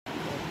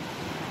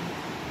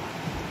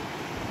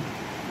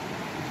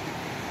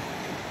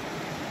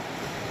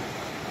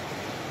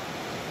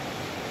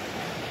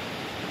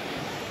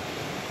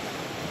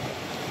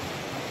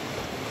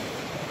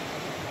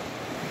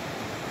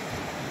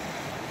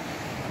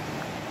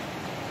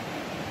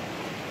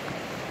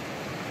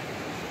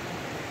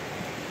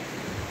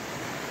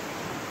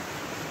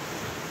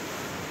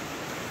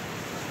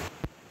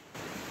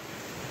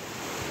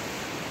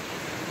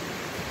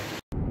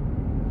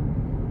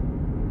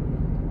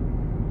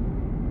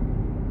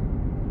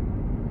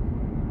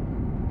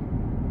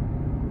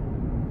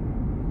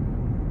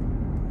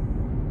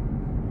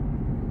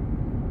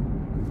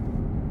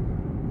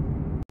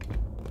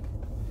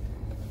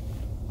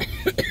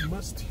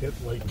hit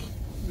like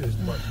his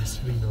button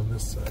sitting on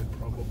this side,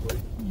 probably.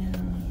 Yeah.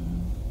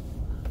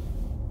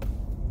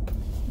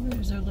 Oh,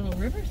 there's our little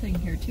river thing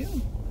here too.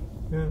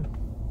 Yeah.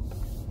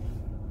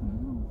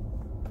 Oh.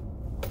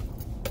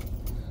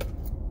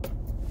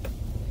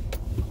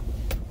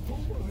 Oh,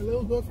 my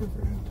little buffer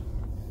friend.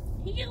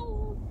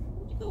 Hello.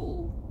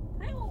 Hello.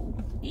 Hello.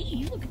 Hey,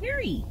 you look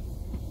hairy.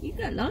 You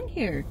got long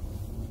hair.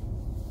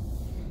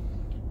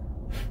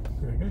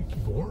 I gotta keep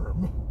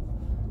warm.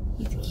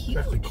 He's It's cute.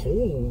 actually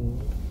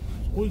cold.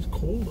 It's always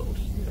cold out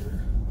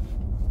here.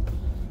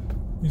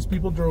 These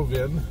people drove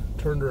in,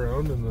 turned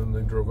around, and then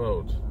they drove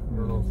out. I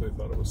don't know if they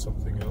thought it was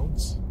something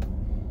else.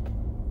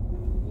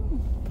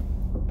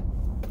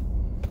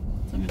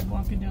 Somebody's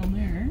walking down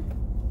there.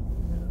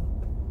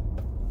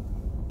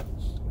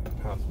 Yeah.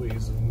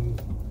 Pathways and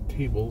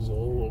tables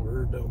all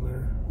over down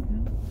there.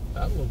 Mm-hmm.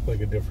 That looked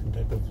like a different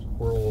type of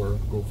squirrel or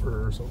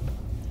gopher or something.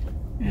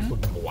 Yeah. It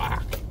looked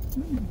black.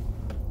 Hmm.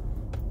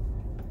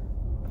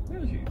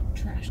 There's your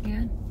trash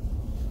can.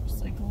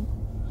 Recycle.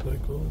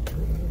 Cycle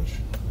trash.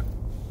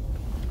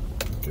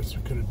 Guess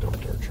we could have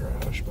dumped our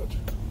trash, but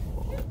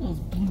Those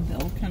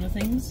bluebell kind of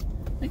things.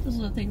 I think those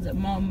are the things that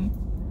Mom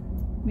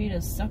made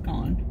us suck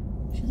on.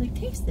 She's like,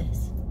 taste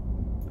this.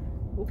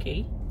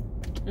 Okay.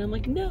 And I'm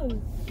like, no.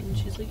 And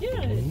she's like,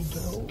 yeah.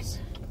 bells.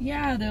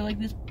 Yeah, they're like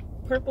these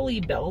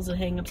purpley bells that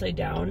hang upside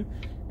down.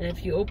 And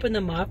if you open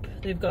them up,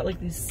 they've got like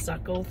these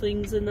suckle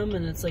things in them,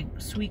 and it's like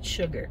sweet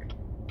sugar.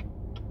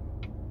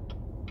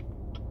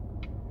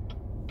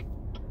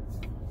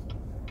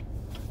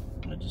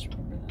 I just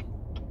remember that.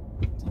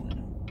 That's all I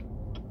know.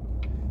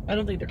 I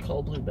don't think they're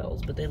called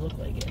bluebells, but they look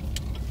like it.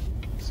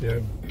 See,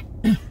 I've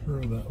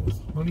heard of that with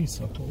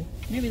honeysuckle,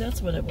 Maybe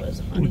that's what it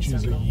was. which is a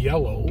Honeysuckle.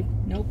 yellow.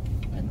 Nope.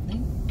 I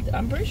think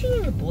I'm pretty sure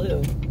they were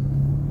blue.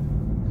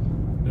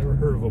 Never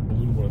heard of a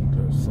blue one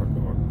to suck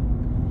on.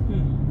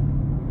 Hmm.